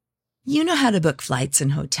You know how to book flights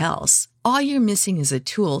and hotels. All you're missing is a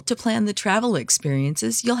tool to plan the travel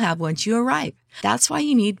experiences you'll have once you arrive. That's why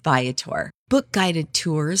you need Viator. Book guided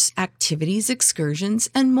tours, activities, excursions,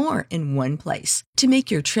 and more in one place to make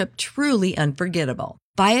your trip truly unforgettable.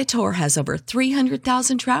 Viator has over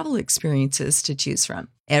 300,000 travel experiences to choose from.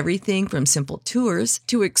 Everything from simple tours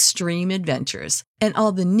to extreme adventures and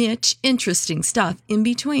all the niche, interesting stuff in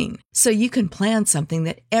between. So you can plan something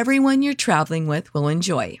that everyone you're traveling with will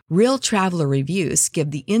enjoy. Real traveler reviews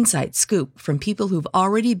give the inside scoop from people who've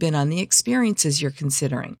already been on the experiences you're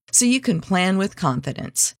considering. So you can plan with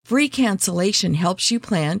confidence. Free cancellation helps you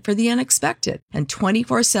plan for the unexpected. And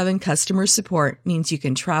 24/7 customer support means you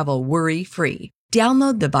can travel worry-free.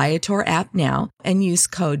 Download the Viator app now and use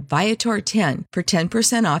code Viator10 for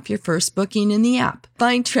 10% off your first booking in the app.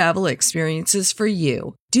 Find travel experiences for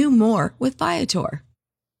you. Do more with Viator.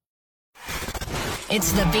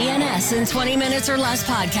 It's the BNS in 20 Minutes or Less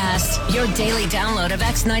podcast, your daily download of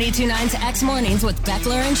X92.9's X Mornings with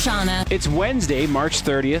Beckler and Shauna. It's Wednesday, March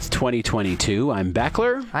 30th, 2022. I'm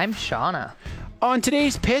Beckler. I'm Shauna. On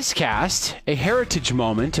today's Pisscast, a heritage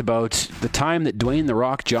moment about the time that Dwayne "The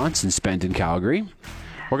Rock" Johnson spent in Calgary.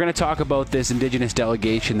 We're going to talk about this Indigenous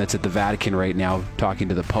delegation that's at the Vatican right now, talking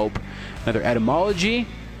to the Pope. Another etymology,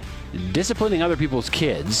 disciplining other people's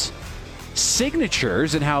kids,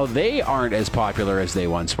 signatures and how they aren't as popular as they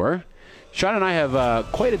once were. Sean and I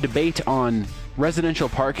have quite a debate on residential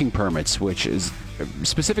parking permits, which is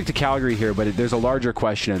specific to Calgary here, but there's a larger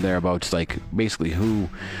question in there about like basically who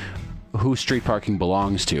street parking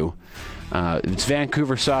belongs to. It's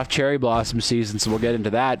Vancouver soft cherry blossom season, so we'll get into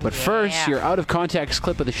that. But first, your out-of-context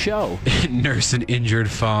clip of the show. Nurse an injured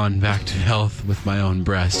fawn back to health with my own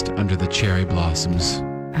breast under the cherry blossoms.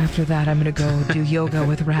 After that, I'm going to go do yoga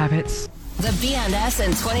with rabbits. The BNS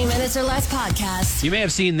in 20 Minutes or Less podcast. You may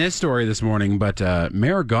have seen this story this morning, but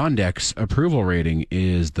Mayor Gondek's approval rating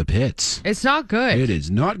is the pits. It's not good. It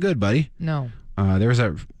is not good, buddy. No. There was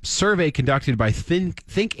a survey conducted by Think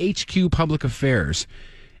HQ Public Affairs,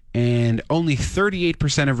 and only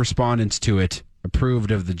 38% of respondents to it approved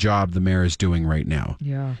of the job the mayor is doing right now.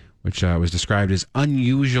 Yeah. Which was described as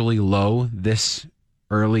unusually low this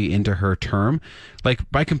early into her term. Like,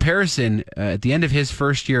 by comparison, at the end of his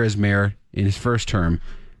first year as mayor, in his first term,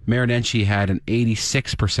 Mayor Nenshi had an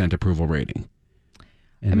 86% approval rating.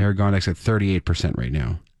 And Mayor Gondek's at 38% right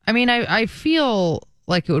now. I mean, I feel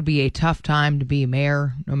like it would be a tough time to be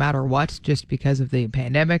mayor no matter what, just because of the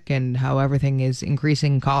pandemic and how everything is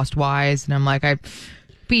increasing cost-wise. And I'm like, I'd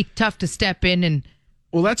be tough to step in and...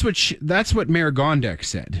 Well, that's what Mayor Gondek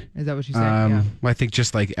said. Is that what she said? Yeah. Well, I think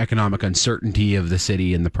just like economic uncertainty of the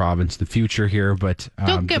city and the province, the future here. But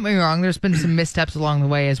don't get me wrong, there's been some missteps along the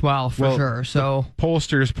way as well, for sure. So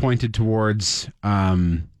pollsters pointed towards,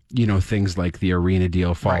 things like the arena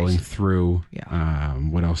deal falling through. Yeah.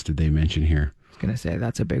 What else did they mention here? I was gonna say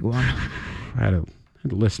that's a big one. I had a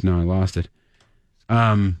list. Now I lost it.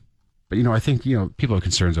 But I think people have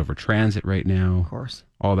concerns over transit right now. Of course.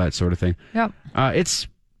 All that sort of thing. Yep. It's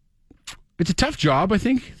a tough job, I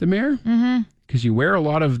think, the mayor. Mm-hmm. Because you wear a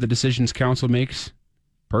lot of the decisions council makes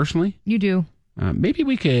personally. You do. Maybe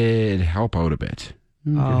we could help out a bit.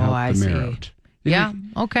 I see. Yeah,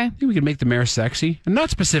 okay. I think we could make the mayor sexy. And not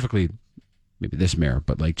specifically maybe this mayor,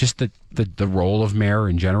 but like just the role of mayor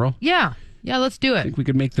in general. Yeah. Yeah, let's do it. I think we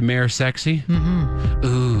could make the mayor sexy. Mm-hmm.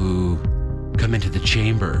 Ooh, come into the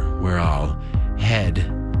chamber where I'll head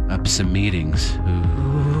up some meetings.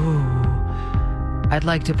 Ooh. I'd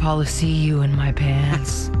like to policy you in my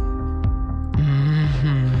pants.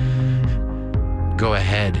 Mm-hmm. Go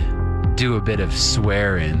ahead. Do a bit of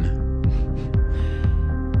swearing.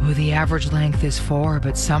 Ooh, the average length is 4,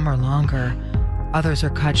 but some are longer. Others are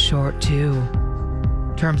cut short, too.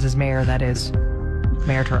 Terms as mayor, that is.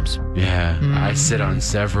 Mayor terms. Yeah, I sit on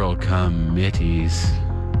several committees.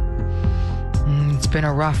 It's been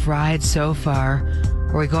a rough ride so far.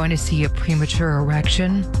 Are we going to see a premature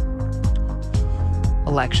erection?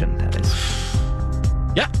 Election, that is.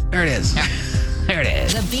 Yeah, there it is. Yeah. There it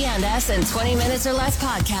is. The BNS in 20 Minutes or Less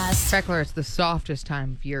podcast. Beckler, it's the softest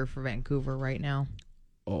time of year for Vancouver right now.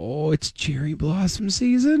 Oh, it's cherry blossom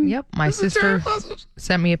season? Yep. My sister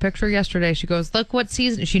sent me a picture yesterday. She goes, look what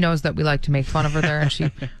season. She knows that we like to make fun of her there. And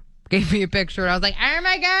she gave me a picture. And I was like, oh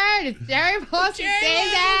my God, it's cherry blossom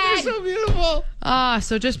season. They're so beautiful.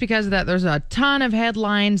 So just because of that, there's a ton of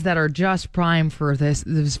headlines that are just prime for this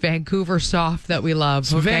Vancouver soft that we love.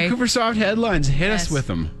 So okay? Vancouver soft headlines. Hit us with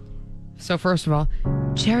them. So first of all,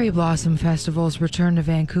 Cherry Blossom Festivals return to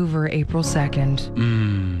Vancouver April 2nd.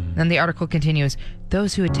 Then the article continues,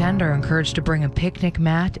 those who attend are encouraged to bring a picnic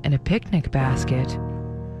mat and a picnic basket.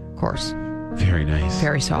 Of course, Very nice.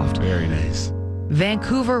 Very soft. Very nice.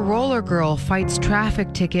 Vancouver roller girl fights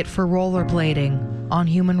traffic ticket for rollerblading on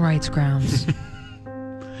human rights grounds.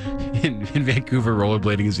 In Vancouver,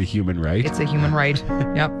 rollerblading is a human right. It's a human right.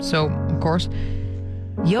 Yep. So, of course,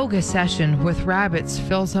 yoga session with rabbits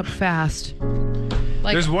fills up fast.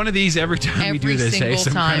 Like, there's one of these every time we do this,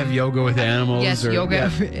 Some kind of yoga with animals. Yes,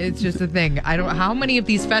 yoga. Yeah. It's just a thing. How many of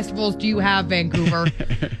these festivals do you have, Vancouver?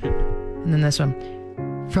 And then this one.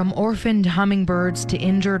 From orphaned hummingbirds to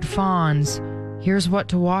injured fawns, here's what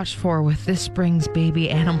to watch for with this spring's baby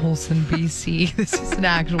animals in BC. This is an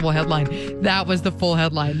actual headline. That was the full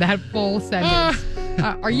headline. That full sentence.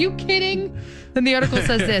 Are you kidding? Then the article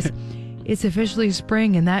says this. It's officially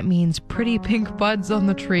spring, and that means pretty pink buds on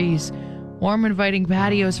the trees. Warm, inviting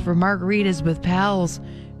patios for margaritas with pals.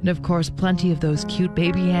 And, of course, plenty of those cute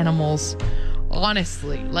baby animals.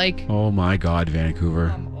 Honestly, like... Oh, my God, Vancouver.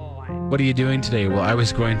 What are you doing today? Well, I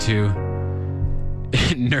was going to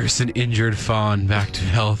nurse an injured fawn back to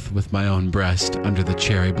health with my own breast under the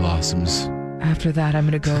cherry blossoms. After that, I'm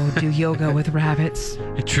going to go do yoga with rabbits.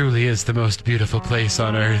 It truly is the most beautiful place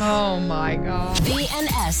on earth. Oh, my God.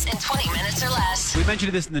 BNS in 20 minutes or less. We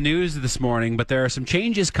mentioned this in the news this morning, but there are some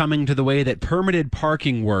changes coming to the way that permitted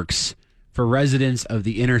parking works for residents of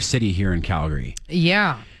the inner city here in Calgary.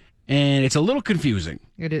 Yeah. And it's a little confusing.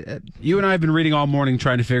 You and I have been reading all morning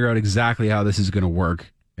trying to figure out exactly how this is going to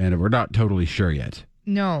work, and we're not totally sure yet.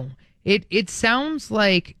 No. It sounds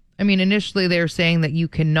like, I mean, initially they're saying that you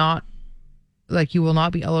cannot, like, you will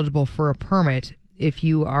not be eligible for a permit if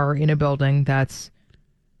you are in a building that's,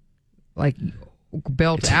 like,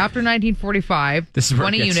 built after 1945,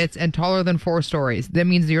 20 units, and taller than 4 stories. That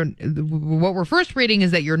means what we're first reading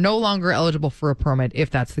is that you're no longer eligible for a permit if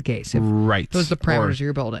that's the case. Right. Those are the parameters of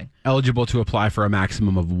your building. Eligible to apply for a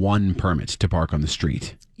maximum of 1 permit to park on the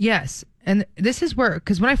street. Yes. And this is where,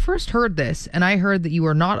 because when I first heard this, and I heard that you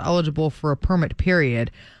were not eligible for a permit,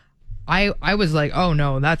 period, I was like, oh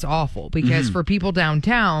no, that's awful. Because for people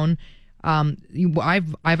downtown,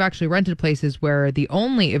 I've actually rented places where the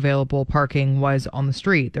only available parking was on the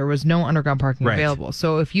street. There was no underground parking available.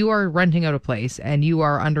 So if you are renting out a place and you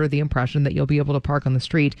are under the impression that you'll be able to park on the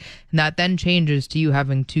street, and that then changes to you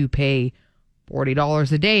having to pay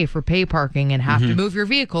 $40 a day for pay parking and have to move your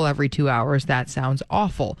vehicle every 2 hours, that sounds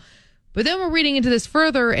awful. But then we're reading into this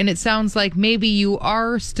further, and it sounds like maybe you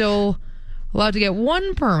are still allowed to get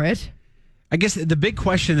 1 permit. I guess the big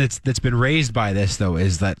question that's been raised by this, though,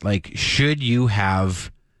 is that, like, should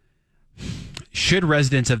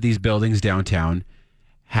residents of these buildings downtown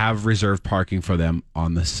have reserved parking for them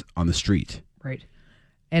on the street? Right.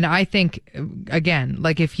 And I think, again,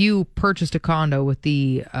 like, if you purchased a condo with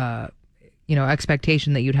the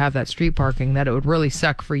expectation that you'd have that street parking, that it would really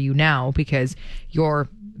suck for you now, because your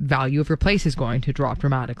value of your place is going to drop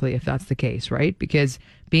dramatically if that's the case, right? Because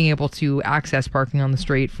being able to access parking on the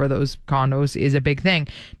street for those condos is a big thing.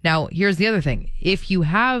 Now, here's the other thing. If you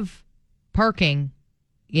have parking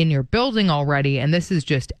in your building already, and this is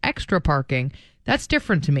just extra parking, that's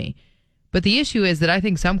different to me. But the issue is that I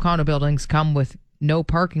think some condo buildings come with no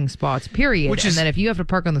parking spots, period. And then if you have to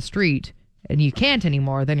park on the street and you can't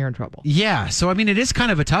anymore, then you're in trouble. Yeah. So, I mean, it is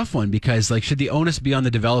kind of a tough one, because, like, should the onus be on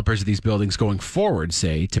the developers of these buildings going forward,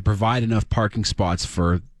 say, to provide enough parking spots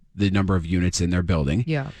for the number of units in their building?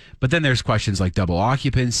 Yeah. But then there's questions like double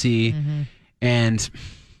occupancy. And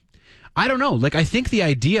I don't know. Like, I think the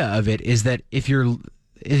idea of it is that if you're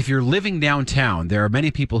living downtown, there are many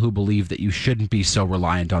people who believe that you shouldn't be so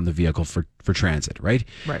reliant on the vehicle for transit, right?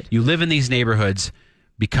 Right. You live in these neighborhoods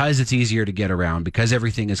because it's easier to get around, because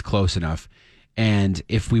everything is close enough. And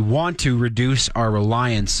if we want to reduce our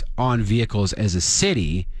reliance on vehicles as a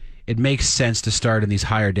city, it makes sense to start in these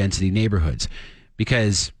higher density neighborhoods.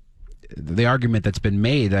 Because the argument that's been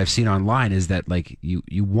made that I've seen online is that, like,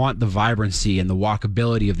 you want the vibrancy and the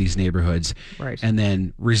walkability of these neighborhoods. Right. And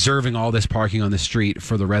then reserving all this parking on the street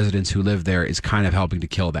for the residents who live there is kind of helping to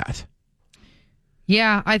kill that.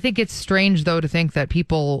 Yeah, I think it's strange, though, to think that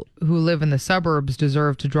people who live in the suburbs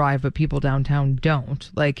deserve to drive, but people downtown don't.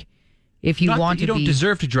 Like, if you want to, you don't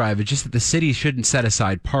deserve to drive. It's just that the city shouldn't set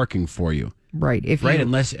aside parking for you. Right.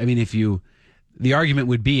 The argument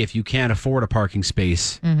would be, if you can't afford a parking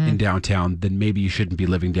space in downtown, then maybe you shouldn't be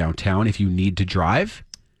living downtown. If you need to drive,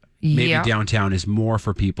 maybe downtown is more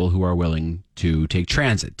for people who are willing to take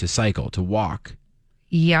transit, to cycle, to walk.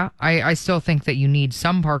 Yeah, I still think that you need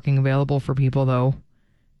some parking available for people, though.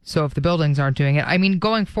 So if the buildings aren't doing it, I mean,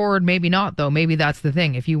 going forward, maybe not, though. Maybe that's the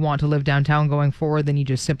thing. If you want to live downtown going forward, then you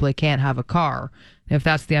just simply can't have a car. If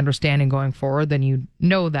that's the understanding going forward, then you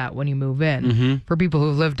know that when you move in. For people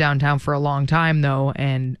who've lived downtown for a long time, though,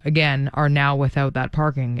 and again, are now without that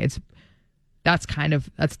parking, it's that's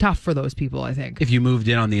tough for those people, I think. If you moved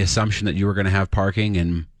in on the assumption that you were going to have parking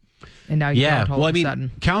and now you don't all of a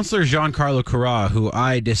sudden. Councillor Giancarlo Corra, who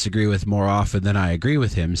I disagree with more often than I agree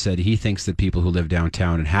with him, said he thinks that people who live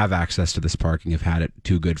downtown and have access to this parking have had it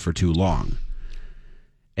too good for too long.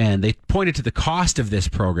 And they pointed to the cost of this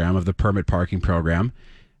program, of the permit parking program,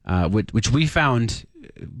 which we found,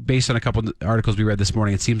 based on a couple of articles we read this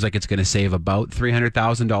morning, it seems like it's going to save about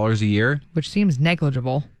 $300,000 a year. Which seems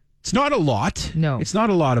negligible. It's not a lot. No. It's not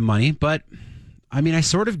a lot of money, but I mean, I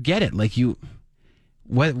sort of get it. Like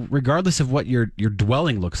regardless of what your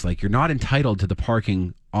dwelling looks like, you're not entitled to the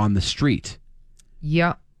parking on the street.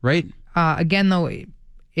 Yeah. Right? Again, though,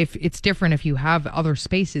 if it's different if you have other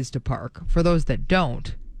spaces to park. For those that don't,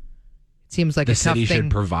 it seems like the a tough thing. The city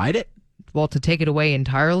should provide it? Well, to take it away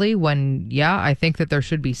entirely I think that there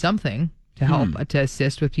should be something to help, to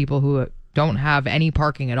assist with people who don't have any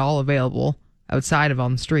parking at all available outside of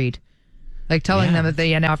on the street. Like telling them that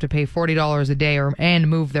they now have to pay $40 a day and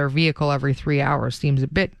move their vehicle every 3 hours seems a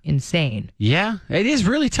bit insane. Yeah, it is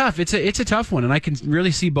really tough. It's a tough one, and I can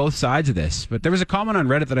really see both sides of this. But there was a comment on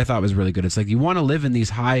Reddit that I thought was really good. It's like, you want to live in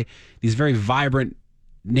these very vibrant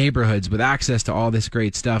neighborhoods with access to all this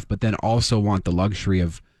great stuff, but then also want the luxury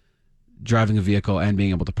of driving a vehicle and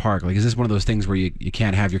being able to park. Like, is this one of those things where you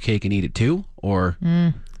can't have your cake and eat it too? Or,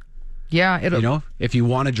 yeah, if you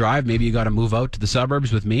want to drive, maybe you got to move out to the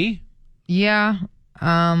suburbs with me? Yeah,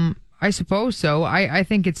 I suppose so. I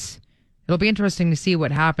think it'll be interesting to see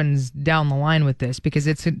what happens down the line with this, because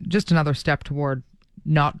it's just another step toward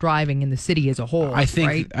not driving in the city as a whole. I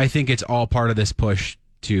think it's all part of this push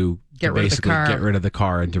to basically get rid of the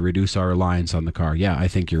car and to reduce our reliance on the car. Yeah, I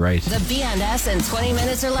think you're right. The BNS in 20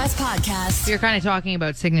 Minutes or Less podcast. We were kind of talking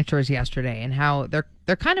about signatures yesterday and how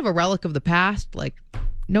they're kind of a relic of the past. Like,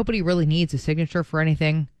 nobody really needs a signature for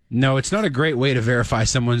anything. No, it's not a great way to verify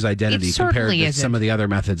someone's identity compared to some of the other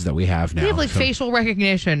methods that we have now. We have facial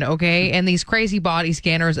recognition, okay, and these crazy body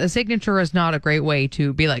scanners. A signature is not a great way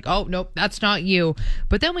to be like, oh, nope, that's not you.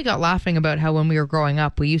 But then we got laughing about how when we were growing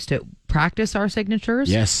up, we used to practice our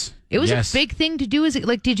signatures. Yes. It was a big thing to do.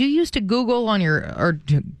 Did you used to doodle on your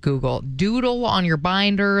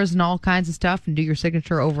binders and all kinds of stuff and do your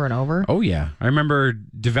signature over and over? Oh, yeah. I remember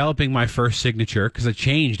developing my first signature because I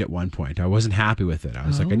changed at one point. I wasn't happy with it. I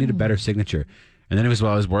was like, I need a better signature. And then it was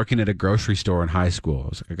while I was working at a grocery store in high school. I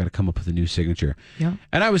was like, I got to come up with a new signature. Yeah.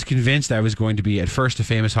 And I was convinced I was going to be at first a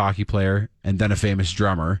famous hockey player and then a famous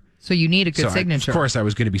drummer. So you need a good signature. Of course, I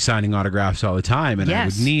was going to be signing autographs all the time, and I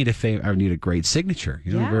would need a great signature,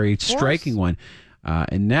 a very striking one.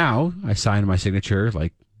 And now I sign my signature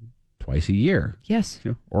like twice a year. Yes.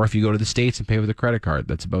 Or if you go to the States and pay with a credit card,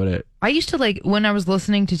 that's about it. I used to when I was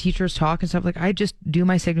listening to teachers talk and stuff, I just do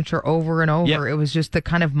my signature over and over. Yep. It was just the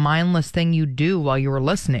kind of mindless thing you do while you were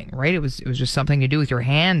listening, right? It was just something to do with your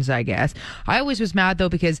hands, I guess. I always was mad though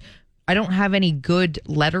because I don't have any good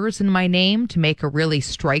letters in my name to make a really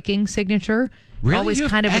striking signature. Really? Always you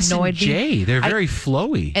have kind of S annoyed and J. me. They're very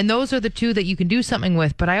flowy. And those are the two that you can do something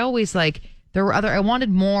with, but I always there were I wanted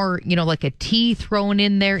more, like a T thrown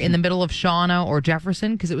in there in the middle of Shauna or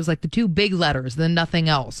Jefferson, because it was like the two big letters, then nothing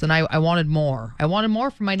else. And I wanted more. I wanted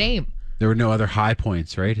more for my name. There were no other high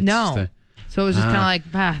points, right? No. So it was just kind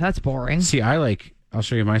of that's boring. See, I'll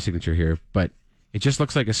show you my signature here, but it just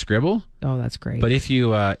looks like a scribble. Oh, that's great. But if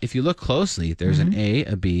you look closely, there's an A,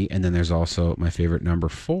 a B, and then there's also my favorite number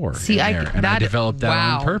 4. See, I developed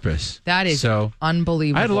that on purpose. That is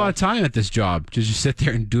unbelievable. I had a lot of time at this job to just sit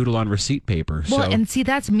there and doodle on receipt paper. Well, and see,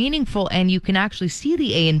 that's meaningful, and you can actually see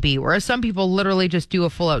the A and B, whereas some people literally just do a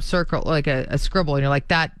full-out circle, like a scribble, and you're like,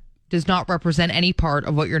 that does not represent any part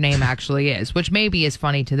of what your name actually is, which maybe is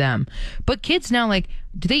funny to them. But kids now,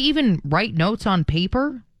 do they even write notes on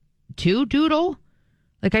paper to doodle?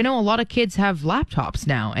 I know a lot of kids have laptops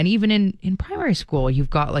now, and even in primary school,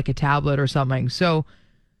 you've got a tablet or something. So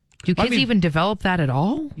do kids even develop that at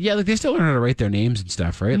all? Yeah, they still learn how to write their names and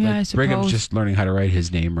stuff, right? Yeah, I suppose. Brigham's just learning how to write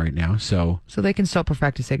his name right now, so they can still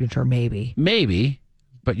perfect a signature, maybe. Maybe,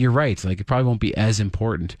 but you're right. It probably won't be as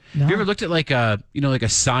important. No. Have you ever looked at a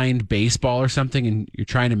signed baseball or something, and you're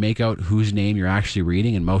trying to make out whose name you're actually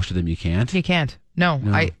reading, and most of them you can't? You can't. No.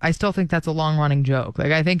 I still think that's a long-running joke.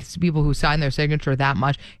 I think it's people who sign their signature that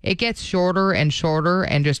much. It gets shorter and shorter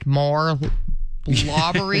and just more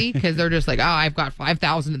blobbery because they're just I've got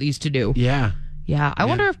 5,000 of these to do. Yeah. Yeah. I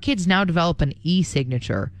wonder if kids now develop an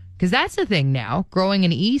e-signature, because that's the thing now, growing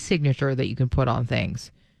an e-signature that you can put on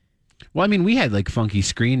things. Well, we had funky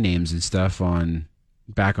screen names and stuff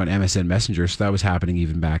back on MSN Messenger, so that was happening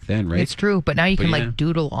even back then, right? It's true, but now you can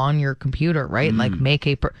doodle on your computer, right? And make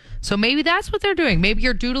so maybe that's what they're doing. Maybe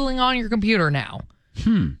you're doodling on your computer now.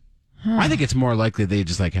 I think it's more likely they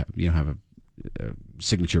just like have a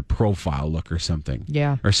signature profile look or something.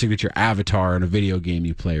 Yeah. Or signature avatar in a video game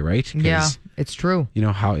you play, right? 'Cause, Yeah, it's true.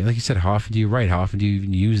 how, like you said, how often do you write? How often do you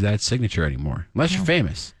even use that signature anymore? Unless you're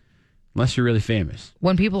famous. Unless you're really famous.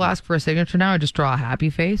 When people ask for a signature now, I just draw a happy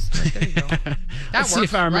face. Like, there you go. That Let's see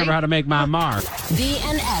if I remember how to make my mark.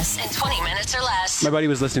 BNS in 20 minutes or less. My buddy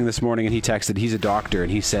was listening this morning and he texted, he's a doctor,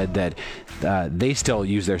 and he said that they still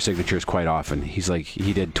use their signatures quite often. He's like,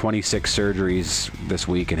 he did 26 surgeries this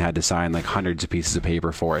week and had to sign like hundreds of pieces of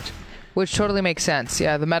paper for it. Which totally makes sense.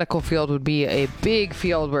 Yeah, the medical field would be a big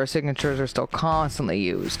field where signatures are still constantly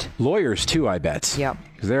used. Lawyers too, I bet. Yep.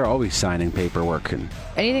 Because they're always signing paperwork and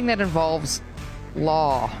Anything that involves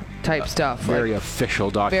law type stuff. very like, official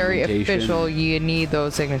very documentation. official. You need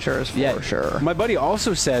those signatures for sure. My buddy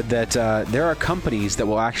also said that there are companies that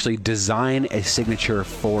will actually design a signature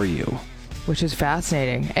for you. Which is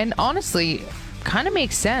fascinating. And honestly, kind of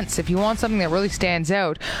makes sense if you want something that really stands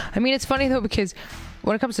out. I mean, it's funny though, because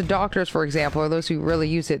when it comes to doctors, for example, or those who really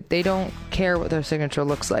use it, they don't care what their signature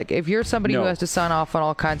looks like. If you're somebody who has to sign off on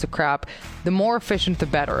all kinds of crap, the more efficient, the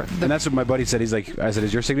better. And that's what my buddy said. He's like, I said,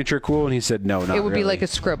 is your signature cool? And he said, no, not It would really. be like a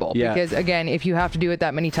scribble. Yeah. Because, again, if you have to do it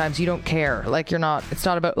that many times, you don't care. Like, it's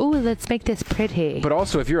not about, ooh, let's make this pretty. But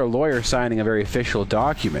also, if you're a lawyer signing a very official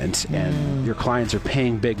document and your clients are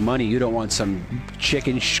paying big money, you don't want some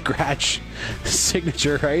chicken scratch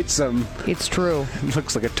signature, right? It's true.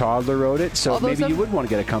 Looks like a toddler wrote it. So Although maybe you would want to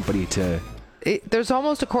get a company to... There's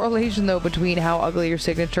almost a correlation, though, between how ugly your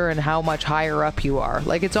signature and how much higher up you are.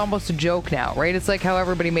 Like, it's almost a joke now, right? It's like how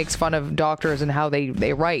everybody makes fun of doctors and how they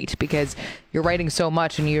write, because you're writing so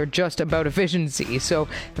much and you're just about efficiency. So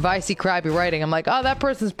if I see crappy writing, I'm like, oh, that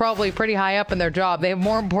person's probably pretty high up in their job. They have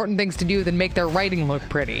more important things to do than make their writing look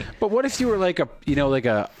pretty. But what if you were like a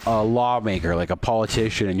lawmaker, like a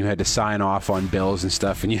politician, and you had to sign off on bills and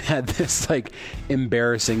stuff, and you had this like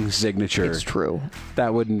embarrassing signature? It's true.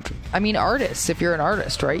 That wouldn't... I mean, artists, if you're an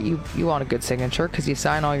artist, right, you want a good signature because you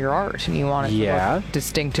sign all your art and you want it to look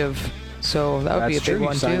distinctive. So that would be a big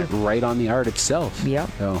one, sign too. It right on the art itself. Yep.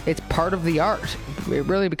 So. It's part of the art. It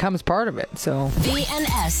really becomes part of it. So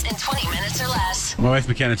BNS in 20 minutes or less. My wife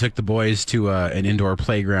McKenna took the boys to an indoor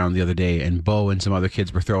playground the other day, and Bo and some other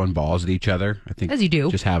kids were throwing balls at each other. I think As you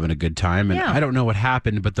do. just having a good time. And Yeah. I don't know what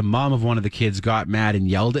happened, but the mom of one of the kids got mad and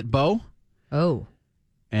yelled at Bo. Oh.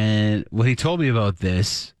 And when he told me about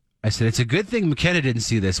this, I said, it's a good thing McKenna didn't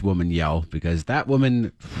see this woman yell, because that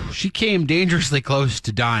woman, she came dangerously close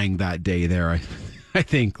to dying that day there. I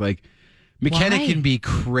think, like, McKenna Why? can be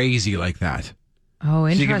crazy like that. Oh,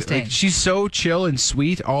 She can- interesting. she's so chill and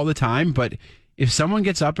sweet all the time, but if someone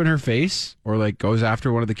gets up in her face or like goes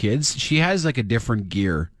after one of the kids, she has like a different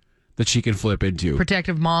gear that she can flip into.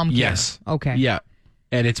 Protective mom care. Yes. Okay. Yeah.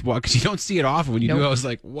 And it's because you don't see it often. When you do, Nope. I was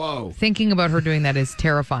like, whoa. Thinking about her doing that is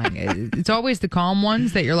terrifying. It's always the calm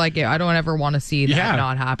ones that you're like, I don't ever want to see that Yeah.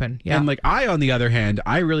 not happen. Yeah. And like on the other hand,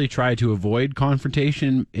 I really try to avoid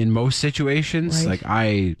confrontation in most situations. Right.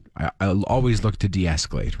 Like I'll always look to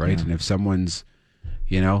de-escalate, right? Yeah. And if someone's,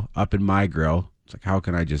 up in my grill, it's like, how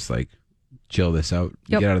can I just like chill this out,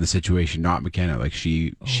 Yep. get out of the situation? Not McKenna. Like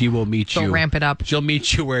she will meet Don't you. ramp it up. She'll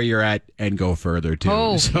meet you where you're at and go further too.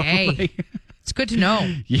 Oh, So, hey. like, It's good to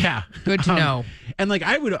know. yeah. Good to know. And like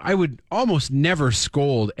I would almost never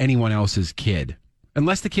scold anyone else's kid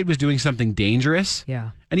unless the kid was doing something dangerous.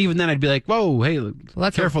 Yeah. And even then I'd be like, whoa, hey,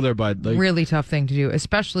 that's careful there, bud. Like, Really tough thing to do,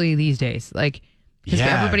 especially these days. Like, because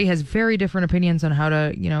Yeah. everybody has very different opinions on how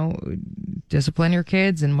to, discipline your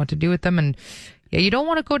kids and what to do with them. And yeah, you don't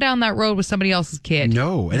want to go down that road with somebody else's kid.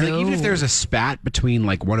 No. And like, even if No. there's a spat between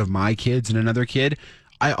like one of my kids and another kid,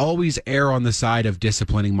 I always err on the side of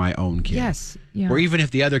disciplining my own kid. Yes. Yeah. Or even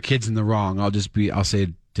if the other kid's in the wrong, I'll say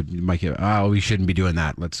to my kid, oh, we shouldn't be doing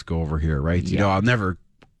that. Let's go over here, right? Yeah. I'll never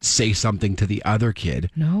say something to the other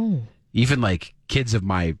kid. No. Even like kids of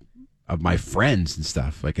my friends and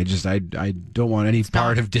stuff. Like I don't want any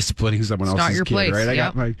part of disciplining someone it's not else's your kid, place. right? I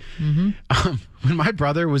got Yep. my when my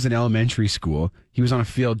brother was in elementary school, he was on a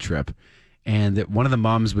field trip, and one of the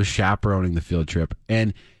moms was chaperoning the field trip,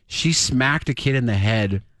 and she smacked a kid in the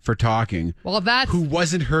head for talking. Well, that's. Who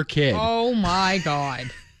wasn't her kid. Oh, my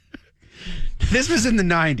God. This was in the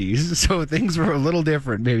 90s, so things were a little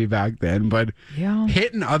different maybe back then, but Yeah.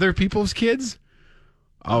 hitting other people's kids?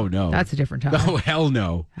 Oh, no. That's a different time. Oh, hell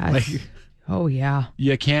no. That's- Like, oh, yeah.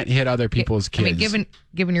 you can't hit other people's kids. I mean,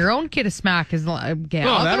 giving your own kid a smack is getting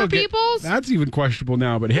Oh, other that'll get- people's? that's even questionable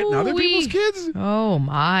now, but hitting other Ooh-wee. people's kids? Oh,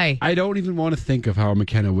 my. I don't even want to think of how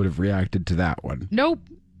McKenna would have reacted to that one. Nope.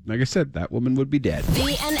 Like I said, that woman would be dead.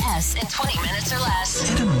 BNS in 20 minutes or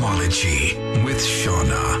less. Etymology with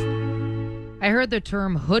Shauna. I heard the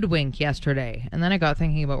term hoodwink yesterday, and then I got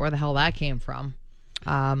thinking about where the hell that came from.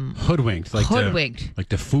 Hoodwinked. Hoodwinked. Like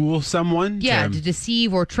to fool someone? Yeah, to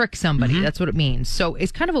deceive or trick somebody. That's what it means. So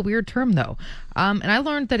it's kind of a weird term, though. And I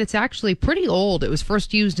learned that it's actually pretty old. It was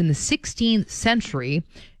first used in the 16th century,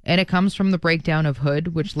 and it comes from the breakdown of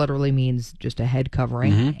hood, which literally means just a head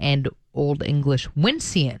covering, and Old English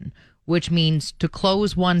wincian, which means to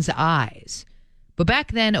close one's eyes. But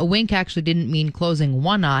back then, a wink actually didn't mean closing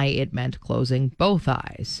one eye. It meant closing both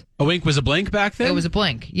eyes. A wink was a blink back then? It was a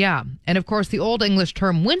blink, yeah. And of course, the Old English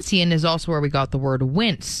term wincian is also where we got the word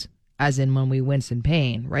wince, as in when we wince in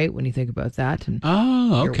pain, right? When you think about that. And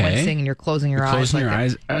oh, okay. You're wincing and you're closing your eyes. Closing your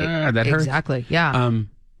eyes. That hurts. Exactly, yeah. And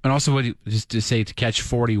also, just to say to catch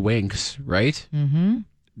 40 winks, right? Mm-hmm.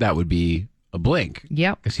 That would be a blink.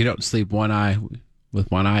 Yep. Because you don't sleep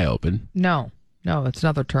with one eye open. No, it's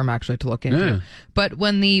another term actually to look into. Yeah. But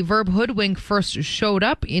when the verb hoodwink first showed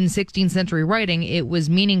up in 16th century writing, it was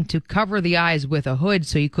meaning to cover the eyes with a hood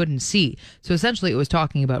so you couldn't see. So essentially it was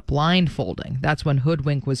talking about blindfolding. That's when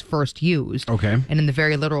hoodwink was first used. Okay. And in the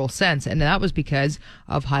very literal sense. And that was because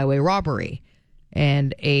of highway robbery.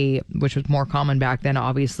 And which was more common back then,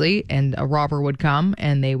 obviously. And a robber would come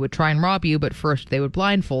and they would try and rob you, but first they would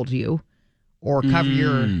blindfold you or cover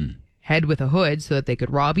your head with a hood so that they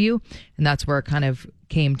could rob you, and that's where it kind of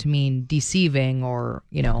came to mean deceiving or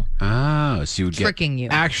so you would tricking you.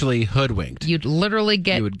 Actually hoodwinked. You'd literally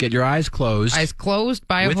you would get your eyes closed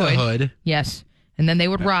by with a hood. Yes, and then they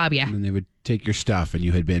would rob you, and then they would take your stuff, and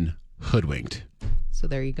you had been hoodwinked. So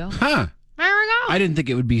there you go. There we go. I didn't think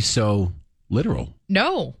it would be so literal.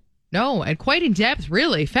 No, and quite in depth,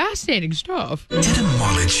 really. Fascinating stuff.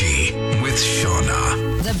 Etymology with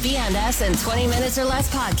Shauna. The BNS in 20 Minutes or Less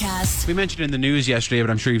podcast. We mentioned in the news yesterday, but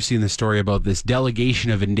I'm sure you've seen the story about this delegation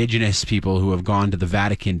of indigenous people who have gone to the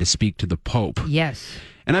Vatican to speak to the Pope. Yes.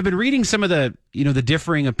 And I've been reading some of the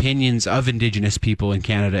differing opinions of indigenous people in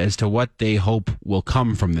Canada as to what they hope will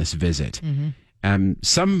come from this visit.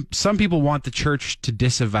 Some people want the church to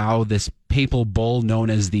disavow this papal bull known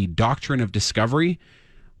as the Doctrine of Discovery,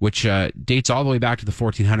 which dates all the way back to the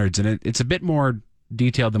 1400s. And it's a bit more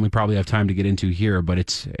detailed than we probably have time to get into here, but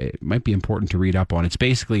it might be important to read up on.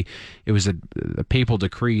 It was a papal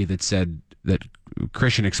decree that said that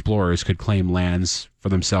Christian explorers could claim lands for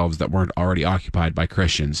themselves that weren't already occupied by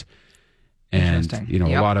Christians. And,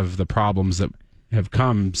 a lot of the problems that have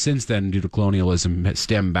come since then due to colonialism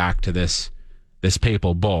stem back to this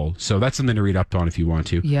papal bull. So that's something to read up on if you want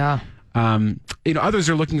to. Yeah. Others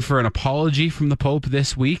are looking for an apology from the Pope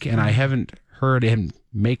this week, and I haven't heard him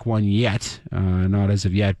make one yet, not as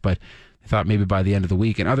of yet, but I thought maybe by the end of the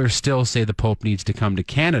week. And others still say the Pope needs to come to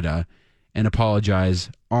Canada and apologize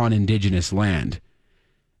on Indigenous land.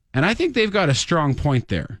 And I think they've got a strong point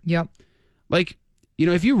there. Yep. Like,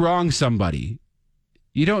 if you wrong somebody,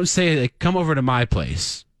 you don't say, like, come over to my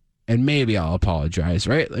place and maybe I'll apologize,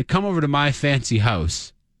 right? Like, come over to my fancy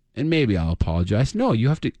house and maybe I'll apologize. No, you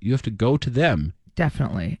have to go to them.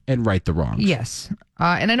 Definitely. And right the wrongs. Yes.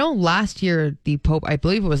 And I know last year, the Pope, I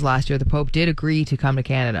believe it was last year, the Pope did agree to come to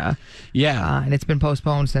Canada. Yeah. And it's been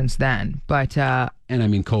postponed since then. But and I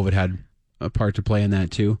mean, COVID had a part to play in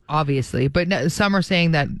that too. Obviously. But some are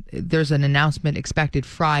saying that there's an announcement expected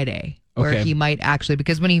Friday where he might actually,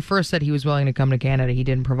 because when he first said he was willing to come to Canada, he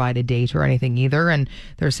didn't provide a date or anything either. And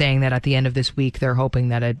they're saying that at the end of this week, they're hoping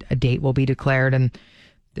that a date will be declared and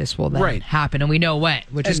this will then happen, and we know when,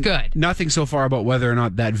 which is good. Nothing so far about whether or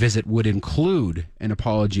not that visit would include an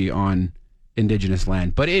apology on Indigenous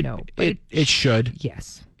land, but it should.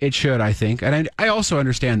 Yes, it should. I think, and I also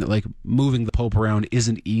understand that like moving the Pope around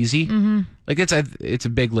isn't easy. Like it's a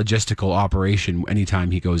big logistical operation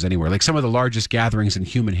anytime he goes anywhere. Like some of the largest gatherings in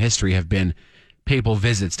human history have been papal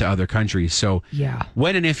visits to other countries. So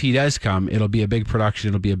when and if he does come, it'll be a big production.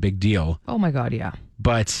 It'll be a big deal. Oh my God, yeah.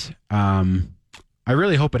 But I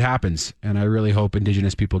really hope it happens, and I really hope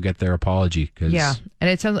Indigenous people get their apology. Yeah,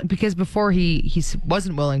 and it sounds like because before he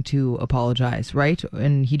wasn't willing to apologize, right?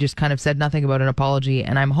 And he just kind of said nothing about an apology,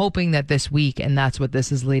 and I'm hoping that this week, and that's what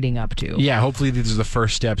this is leading up to. Yeah, hopefully these are the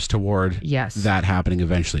first steps toward that happening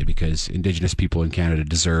eventually, because Indigenous people in Canada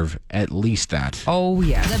deserve at least that. Oh,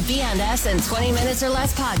 yeah. The BNS in 20 Minutes or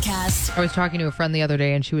Less podcast. I was talking to a friend the other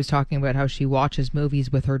day, and she was talking about how she watches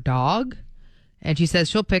movies with her dog. And she says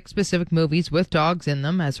she'll pick specific movies with dogs in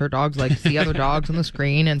them, as her dogs like to see other dogs on the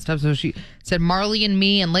screen and stuff. So she said Marley and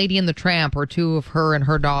Me and Lady and the Tramp are two of her and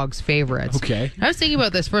her dog's favorites. Okay. I was thinking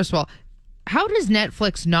about this, first of all. How does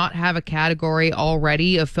Netflix not have a category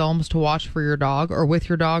already of films to watch for your dog, or with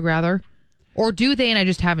your dog, rather? Or do they and I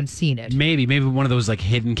just haven't seen it? Maybe one of those like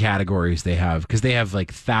hidden categories they have, because they have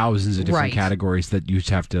like thousands of different categories that you just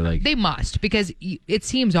have to like. They must, because it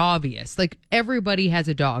seems obvious. Like everybody has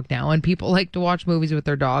a dog now, and people like to watch movies with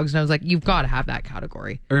their dogs. And I was like, you've got to have that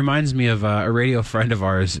category. It reminds me of a radio friend of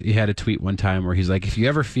ours. He had a tweet one time where he's like, if you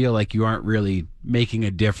ever feel like you aren't really making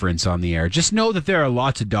a difference on the air, just know that there are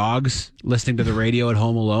lots of dogs listening to the radio at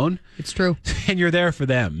home alone. It's true. And you're there for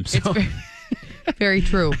them. So. It's very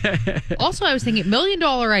true. Also, I was thinking, $1 million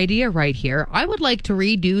idea right here. I would like to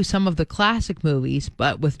redo some of the classic movies,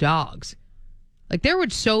 but with dogs. Like there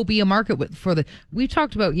would so be a market for the. We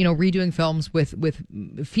talked about redoing films with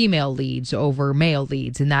female leads over male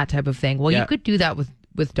leads and that type of thing. Well, you could do that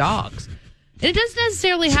with dogs. And it doesn't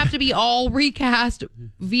necessarily have to be all recast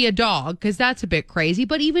via dog, because that's a bit crazy,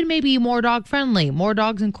 but even maybe more dog friendly, more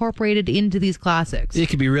dogs incorporated into these classics. It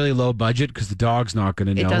could be really low budget because the dog's not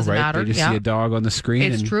going to know, it doesn't right? matter. They just see a dog on the screen.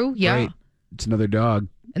 It's true, yeah. Great, it's another dog.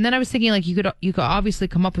 And then I was thinking, like, you could obviously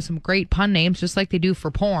come up with some great pun names, just like they do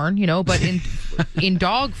for porn, but in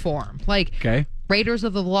dog form. Like Raiders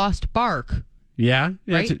of the Lost Bark. Yeah,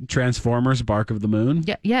 right? Transformers, Bark of the Moon.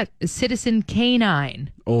 Yeah, Citizen K9.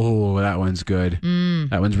 Oh, that one's good.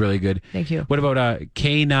 That one's really good. Thank you. What about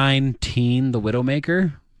K9 Teen, the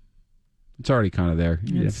Widowmaker? It's already kind of there.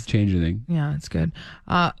 You have to change anything. Yeah, it's good.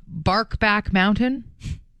 Barkback Mountain.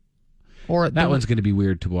 Or that one's going to be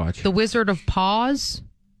weird to watch. The Wizard of Paws.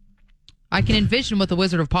 I can envision what the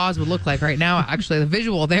Wizard of Paws would look like right now. Actually, the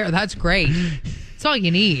visual there, that's great. That's all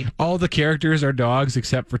you need. All the characters are dogs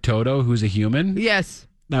except for Toto, who's a human. Yes.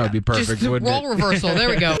 That would be perfect, just wouldn't role it? reversal. There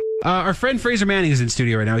we go. Our friend Fraser Manning is in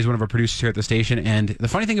studio right now. He's one of our producers here at the station. And the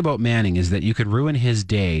funny thing about Manning is that you could ruin his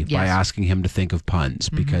day by asking him to think of puns,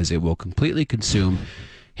 because it will completely consume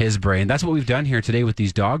his brain. That's what we've done here today with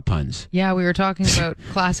these dog puns. Yeah, we were talking about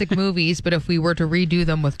classic movies, but if we were to redo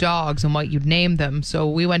them with dogs and what you'd name them. So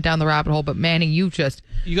we went down the rabbit hole, but Manning, you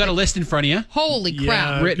got a list in front of you. Holy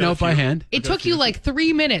crap. Written out by hand. It took you like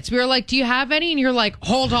 3 minutes. We were like, do you have any? And you're like,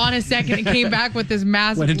 hold on a second, and came back with this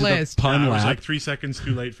massive list. The pun I was lab. like 3 seconds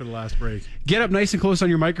too late for the last break. Get up nice and close on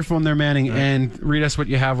your microphone there, Manning, and read us what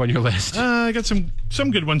you have on your list. I got some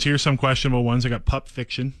good ones here, some questionable ones. I got Pup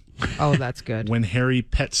Fiction. Oh, that's good. When Harry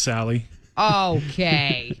Pets Sally.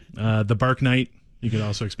 Okay. The Bark Knight. You could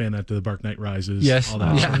also expand that to The Bark Knight Rises. Yes. All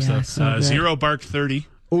that sort of stuff. So Zero Bark 30.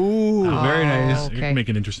 Ooh, very nice. You can make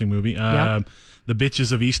an interesting movie. The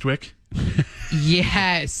Bitches of Eastwick.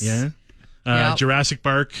 Yes. Yeah. Jurassic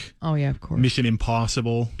Park. Oh, yeah, of course. Mission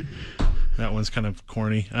Impossible. That one's kind of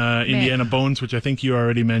corny. Indiana Bones, which I think you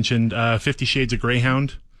already mentioned. 50 Shades of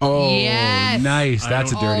Greyhound. Oh, yes. Nice.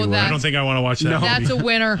 That's a dirty one. I don't think I want to watch that movie. That's a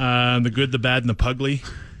winner. The Good, the Bad, and the Pugly.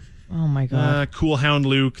 Oh, my God. Cool Hound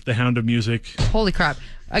Luke, The Hound of Music. Holy crap.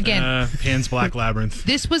 Again. Pan's Black Labyrinth.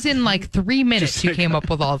 This was in like 3 minutes you came up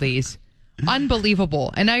with all these.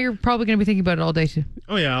 Unbelievable. And now you're probably going to be thinking about it all day, too.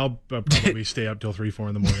 Oh, yeah. I'll probably stay up till 3, 4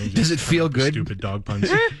 in the morning. Does it feel good? Stupid dog puns.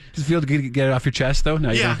 Does it feel good to get it off your chest, though?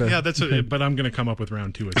 No, that's it. But I'm going to come up with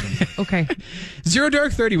round 2 at some point. Okay. Zero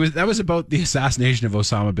Dark 30 was about the assassination of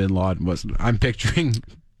Osama bin Laden. I'm picturing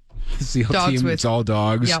the SEAL dogs team. with, it's all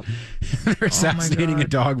dogs. Yep. They're assassinating a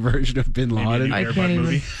dog version of bin Laden. I can't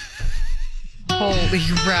even. Holy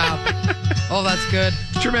crap. Oh, that's good.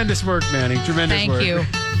 Tremendous work, Manning. Tremendous work. Thank you.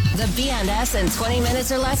 The BNS in 20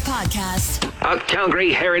 Minutes or Less podcast. A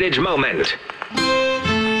Calgary Heritage Moment.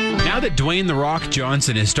 Now that Dwayne "The Rock"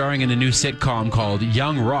 Johnson is starring in a new sitcom called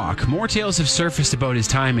Young Rock, more tales have surfaced about his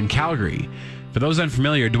time in Calgary. For those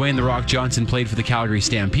unfamiliar, Dwayne "The Rock" Johnson played for the Calgary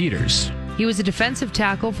Stampeders. He was a defensive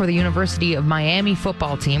tackle for the University of Miami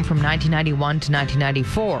football team from 1991 to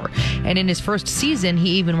 1994, and in his first season,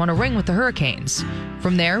 he even won a ring with the Hurricanes.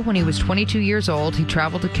 From there, when he was 22 years old, he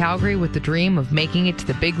traveled to Calgary with the dream of making it to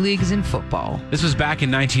the big leagues in football. This was back in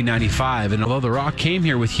 1995, and although The Rock came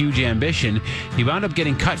here with huge ambition, he wound up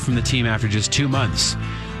getting cut from the team after just 2 months.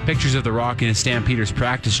 Pictures of The Rock in his Stampeders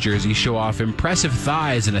practice jersey show off impressive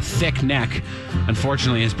thighs and a thick neck.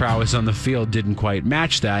 Unfortunately, his prowess on the field didn't quite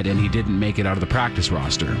match that, and he didn't make it out of the practice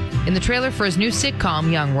roster. In the trailer for his new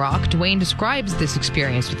sitcom, Young Rock, Dwayne describes this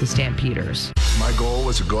experience with the Stampeders. My goal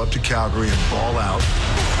was to go up to Calgary and ball out.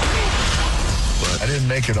 But I didn't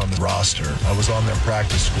make it on the roster. I was on their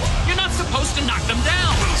practice squad. You're not supposed to knock them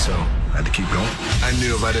down. So I had to keep going. I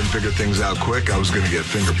knew if I didn't figure things out quick, I was going to get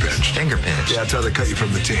finger pinched. Finger pinch? Yeah, that's how they cut you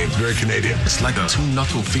from the team. Very Canadian. It's like a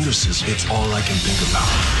 2-knuckle finger scissors. It's all I can think about.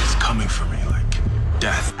 It's coming for me. Like,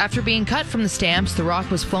 death. After being cut from the Stamps, The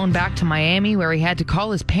Rock was flown back to Miami, where he had to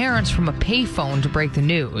call his parents from a payphone to break the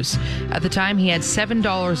news. At the time, he had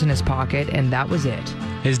 $7 in his pocket, and that was it.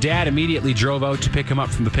 His dad immediately drove out to pick him up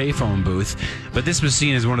from the payphone booth, but this was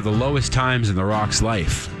seen as one of the lowest times in The Rock's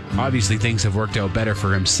life. Obviously, things have worked out better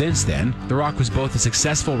for him since then. The Rock was both a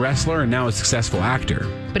successful wrestler and now a successful actor.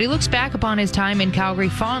 But he looks back upon his time in Calgary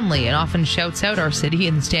fondly and often shouts out our city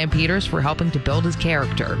and the Stampeders for helping to build his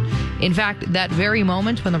character. In fact, that very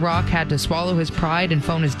moment when The Rock had to swallow his pride and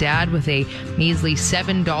phone his dad with a measly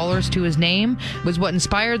 $7 to his name was what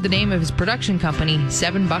inspired the name of his production company,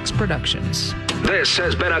 $7 Productions. This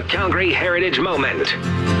has been a Calgary Heritage Moment.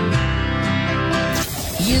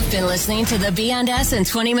 You've been listening to the B&S in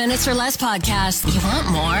 20 Minutes or Less podcast. You want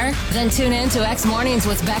more? Then tune in to X Mornings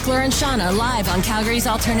with Beckler and Shauna live on Calgary's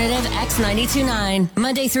alternative X92.9.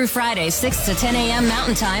 Monday through Friday, 6 to 10 a.m.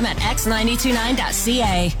 Mountain Time at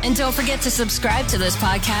x929.ca. And don't forget to subscribe to this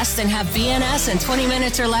podcast and have B&S in 20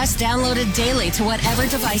 Minutes or Less downloaded daily to whatever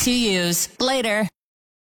device you use. Later.